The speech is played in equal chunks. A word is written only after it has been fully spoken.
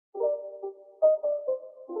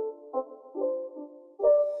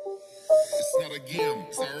start again.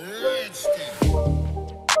 It's a rich thing.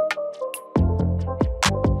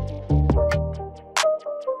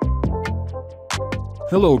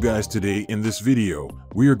 Hello guys, today in this video,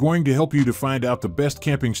 we are going to help you to find out the best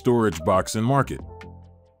camping storage box in market.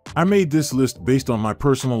 I made this list based on my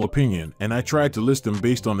personal opinion, and I tried to list them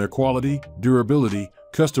based on their quality, durability,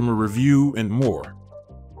 customer review, and more.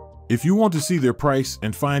 If you want to see their price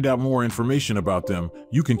and find out more information about them,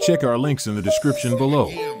 you can check our links in the description below.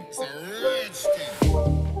 It's a rich thing.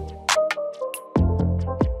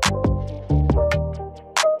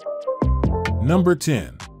 Number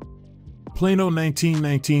 10. Plano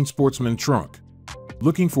 1919 Sportsman Trunk.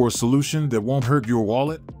 Looking for a solution that won't hurt your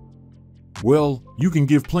wallet? Well, you can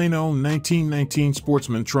give Plano 1919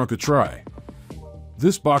 Sportsman Trunk a try.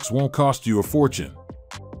 This box won't cost you a fortune.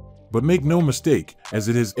 But make no mistake, as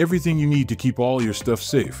it has everything you need to keep all your stuff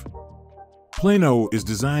safe. Plano is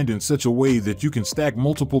designed in such a way that you can stack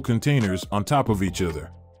multiple containers on top of each other.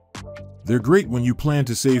 They're great when you plan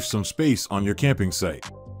to save some space on your camping site.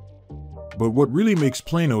 But what really makes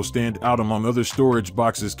Plano stand out among other storage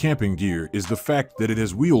boxes camping gear is the fact that it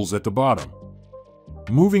has wheels at the bottom.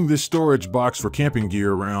 Moving this storage box for camping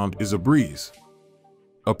gear around is a breeze.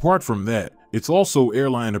 Apart from that, it's also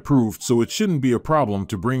airline approved, so it shouldn't be a problem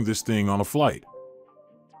to bring this thing on a flight.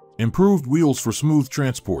 Improved wheels for smooth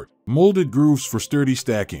transport, molded grooves for sturdy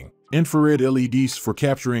stacking, infrared LEDs for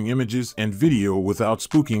capturing images and video without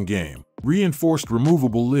spooking game, reinforced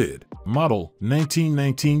removable lid, model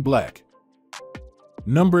 1919 black.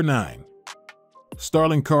 Number 9.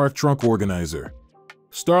 Starling Car Trunk Organizer.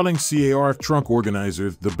 Starling CAR Trunk Organizer,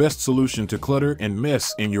 the best solution to clutter and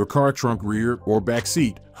mess in your car trunk, rear or back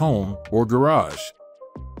seat, home, or garage.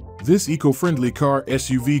 This eco-friendly car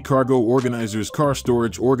SUV cargo organizer's car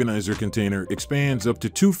storage organizer container expands up to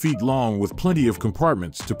 2 feet long with plenty of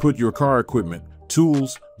compartments to put your car equipment,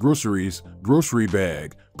 tools, groceries, grocery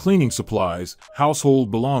bag, cleaning supplies,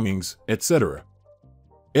 household belongings, etc.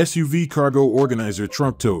 SUV cargo organizer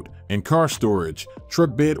trunk tote and car storage,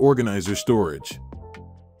 truck bed organizer storage.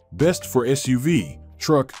 Best for SUV,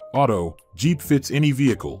 truck, auto, Jeep, fits any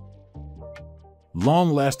vehicle.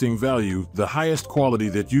 Long-lasting value, the highest quality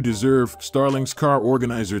that you deserve. Starling's car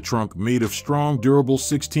organizer trunk, made of strong, durable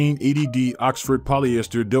 1680D Oxford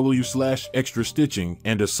polyester W/extra stitching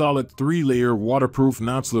and a solid 3-layer waterproof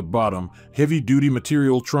non-slip bottom, heavy-duty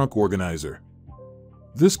material trunk organizer.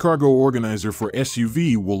 This cargo organizer for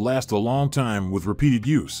SUV will last a long time with repeated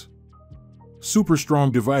use. Super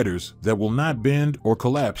strong dividers that will not bend or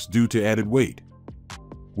collapse due to added weight.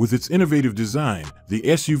 With its innovative design, the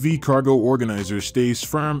SUV cargo organizer stays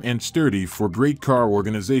firm and sturdy for great car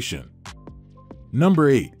organization. Number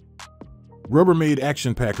 8. Rubbermaid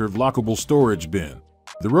Action Packer Lockable Storage Bin.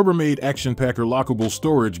 The Rubbermaid Action Packer Lockable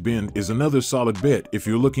Storage Bin is another solid bet if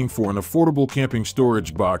you're looking for an affordable camping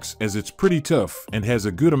storage box, as it's pretty tough and has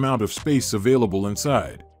a good amount of space available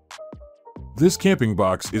inside. This camping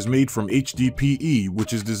box is made from HDPE,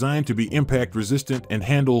 which is designed to be impact resistant and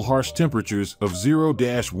handle harsh temperatures of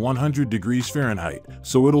 0-100 degrees Fahrenheit,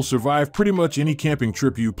 so it'll survive pretty much any camping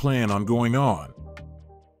trip you plan on going on.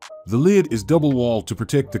 The lid is double-walled to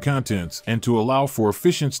protect the contents and to allow for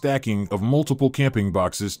efficient stacking of multiple camping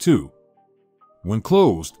boxes too. When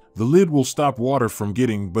closed, the lid will stop water from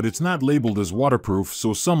getting, but it's not labeled as waterproof,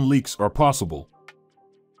 so some leaks are possible.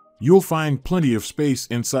 You'll find plenty of space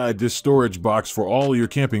inside this storage box for all your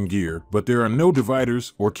camping gear, but there are no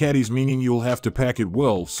dividers or caddies, meaning you'll have to pack it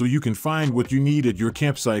well so you can find what you need at your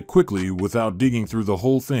campsite quickly without digging through the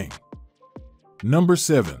whole thing. Number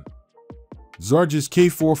 7. Zarges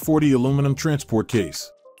K440 Aluminum Transport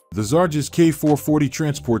Case. The Zarges K440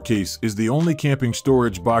 Transport Case is the only camping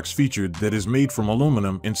storage box featured that is made from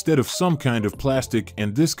aluminum instead of some kind of plastic,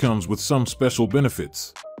 and this comes with some special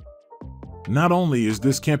benefits. Not only is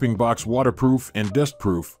this camping box waterproof and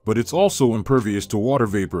dustproof, but it's also impervious to water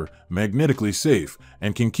vapor, magnetically safe,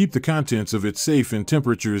 and can keep the contents of it safe in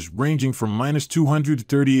temperatures ranging from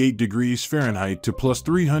 -238 degrees Fahrenheit to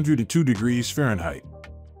 +302 degrees Fahrenheit.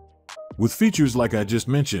 With features like I just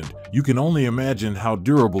mentioned, you can only imagine how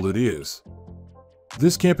durable it is.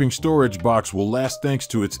 This camping storage box will last thanks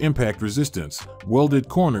to its impact resistance, welded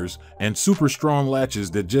corners, and super strong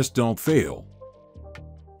latches that just don't fail.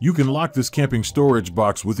 You can lock this camping storage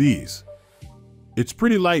box with ease. It's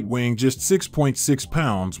pretty light, weighing just 6.6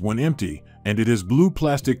 pounds when empty, and it has blue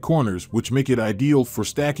plastic corners which make it ideal for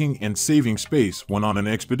stacking and saving space when on an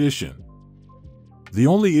expedition. The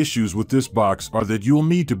only issues with this box are that you'll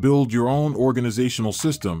need to build your own organizational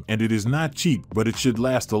system, and it is not cheap, but it should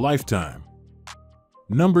last a lifetime.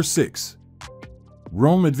 Number 6.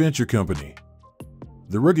 Roam Adventure Company.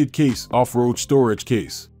 The Rugged Case Off-Road Storage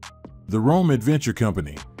Case. The Rome Adventure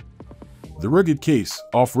Company. The Rugged Case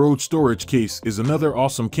Off-Road Storage Case is another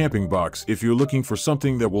awesome camping box if you're looking for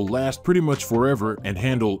something that will last pretty much forever and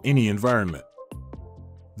handle any environment.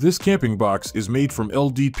 This camping box is made from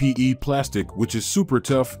LDPE plastic, which is super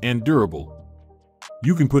tough and durable.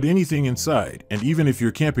 You can put anything inside, and even if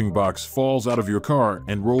your camping box falls out of your car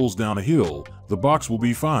and rolls down a hill, the box will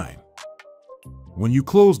be fine. When you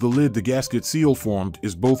close the lid, the gasket seal formed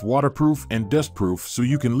is both waterproof and dustproof, so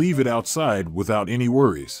you can leave it outside without any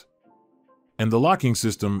worries. And the locking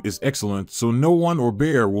system is excellent, so no one or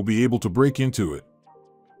bear will be able to break into it.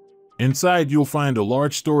 Inside you'll find a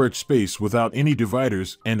large storage space without any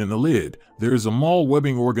dividers, and in the lid, there is a mall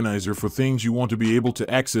webbing organizer for things you want to be able to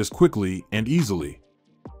access quickly and easily.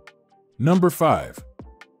 Number 5.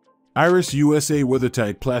 Iris USA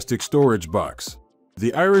Weathertight Plastic Storage Box.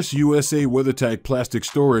 The Iris USA Weathertight Plastic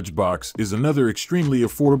Storage Box is another extremely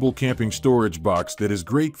affordable camping storage box that is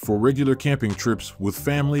great for regular camping trips with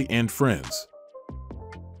family and friends.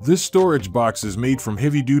 This storage box is made from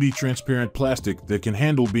heavy-duty transparent plastic that can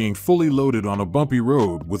handle being fully loaded on a bumpy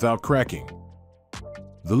road without cracking.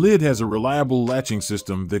 The lid has a reliable latching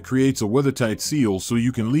system that creates a weathertight seal, so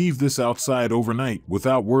you can leave this outside overnight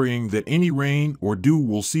without worrying that any rain or dew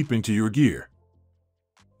will seep into your gear.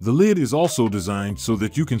 The lid is also designed so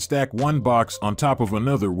that you can stack one box on top of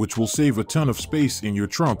another, which will save a ton of space in your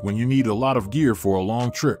trunk when you need a lot of gear for a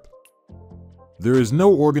long trip. There is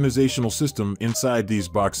no organizational system inside these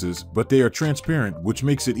boxes, but they are transparent, which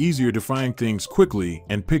makes it easier to find things quickly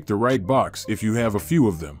and pick the right box if you have a few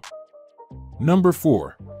of them. Number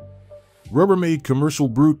 4. Rubbermaid Commercial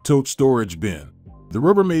Brute Tote Storage Bin. The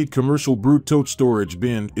Rubbermaid Commercial Brute Tote Storage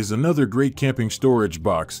Bin is another great camping storage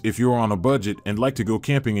box if you're on a budget and like to go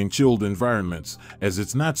camping in chilled environments, as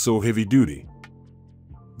it's not so heavy-duty.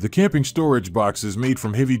 The camping storage box is made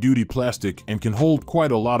from heavy-duty plastic and can hold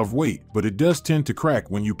quite a lot of weight, but it does tend to crack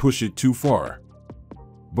when you push it too far.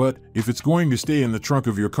 But if it's going to stay in the trunk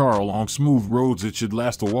of your car along smooth roads, it should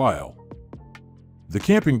last a while. The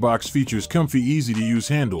camping box features comfy, easy-to-use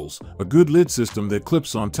handles, a good lid system that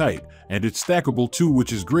clips on tight, and it's stackable too,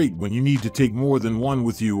 which is great when you need to take more than one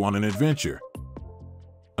with you on an adventure.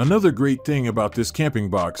 Another great thing about this camping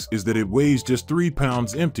box is that it weighs just 3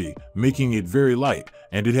 pounds empty, making it very light,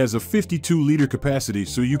 and it has a 52-liter capacity,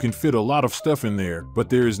 so you can fit a lot of stuff in there, but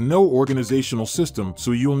there is no organizational system,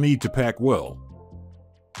 so you'll need to pack well.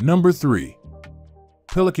 Number 3.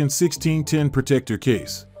 Pelican 1610 Protector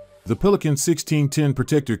Case. The Pelican 1610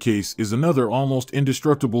 Protector Case is another almost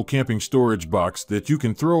indestructible camping storage box that you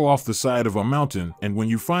can throw off the side of a mountain, and when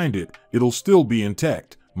you find it, it'll still be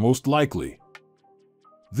intact, most likely.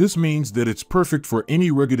 This means that it's perfect for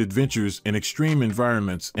any rugged adventures in extreme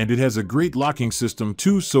environments, and it has a great locking system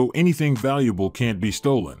too, so anything valuable can't be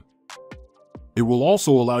stolen. It will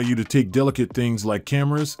also allow you to take delicate things like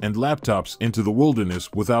cameras and laptops into the wilderness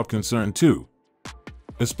without concern too,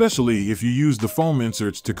 especially if you use the foam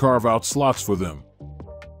inserts to carve out slots for them.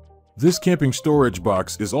 This camping storage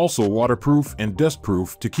box is also waterproof and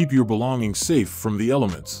dustproof to keep your belongings safe from the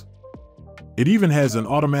elements. It even has an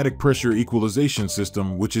automatic pressure equalization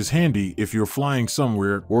system, which is handy if you're flying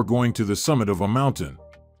somewhere or going to the summit of a mountain.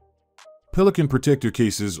 Pelican protector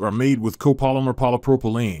cases are made with copolymer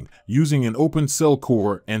polypropylene, using an open cell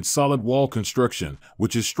core and solid wall construction,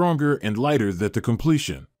 which is stronger and lighter than the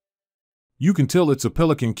completion. You can tell it's a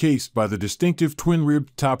Pelican case by the distinctive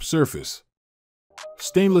twin-ribbed top surface.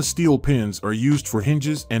 Stainless steel pins are used for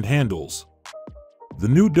hinges and handles. The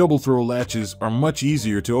new double-throw latches are much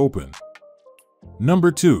easier to open.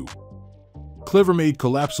 Number 2. Clevermaid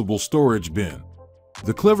Collapsible Storage Bin.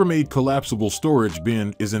 The Clevermaid Collapsible Storage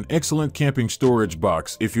Bin is an excellent camping storage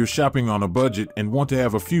box if you're shopping on a budget and want to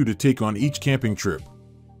have a few to take on each camping trip.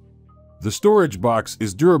 The storage box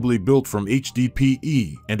is durably built from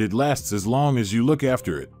HDPE, and it lasts as long as you look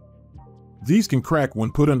after it. These can crack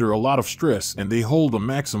when put under a lot of stress, and they hold a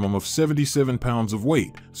maximum of 77 pounds of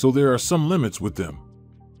weight, so there are some limits with them.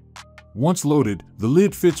 Once loaded, the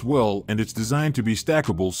lid fits well, and it's designed to be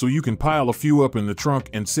stackable so you can pile a few up in the trunk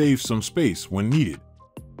and save some space when needed.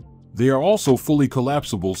 They are also fully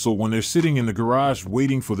collapsible, so when they're sitting in the garage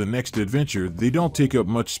waiting for the next adventure, they don't take up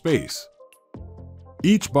much space.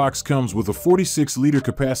 Each box comes with a 46-liter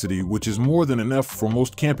capacity, which is more than enough for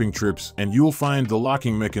most camping trips, and you'll find the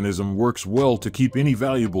locking mechanism works well to keep any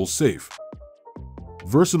valuables safe.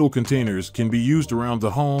 Versatile containers can be used around the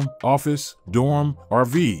home, office, dorm,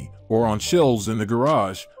 RV, or on shelves in the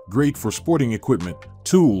garage, great for sporting equipment,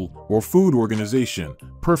 tool, or food organization,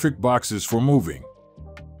 perfect boxes for moving.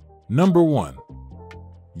 Number 1.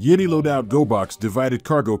 Yeti Loadout Go Box Divided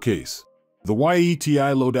Cargo Case. The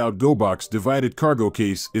YETI Loadout Go Box Divided Cargo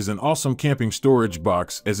Case is an awesome camping storage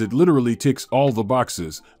box as it literally ticks all the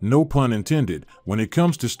boxes, no pun intended, when it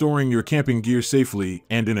comes to storing your camping gear safely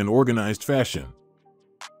and in an organized fashion.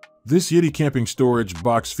 This Yeti camping storage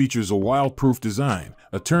box features a wild-proof design,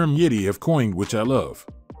 a term Yeti have coined which I love.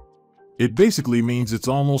 It basically means it's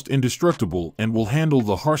almost indestructible and will handle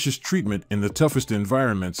the harshest treatment in the toughest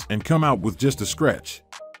environments and come out with just a scratch.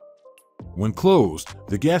 When closed,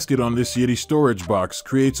 the gasket on this Yeti storage box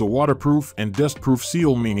creates a waterproof and dustproof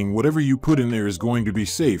seal, meaning whatever you put in there is going to be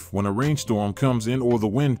safe when a rainstorm comes in or the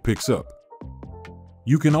wind picks up.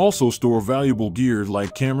 You can also store valuable gear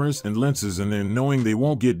like cameras and lenses in there knowing they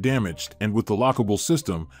won't get damaged, and with the lockable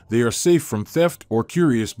system, they are safe from theft or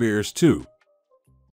curious bears too.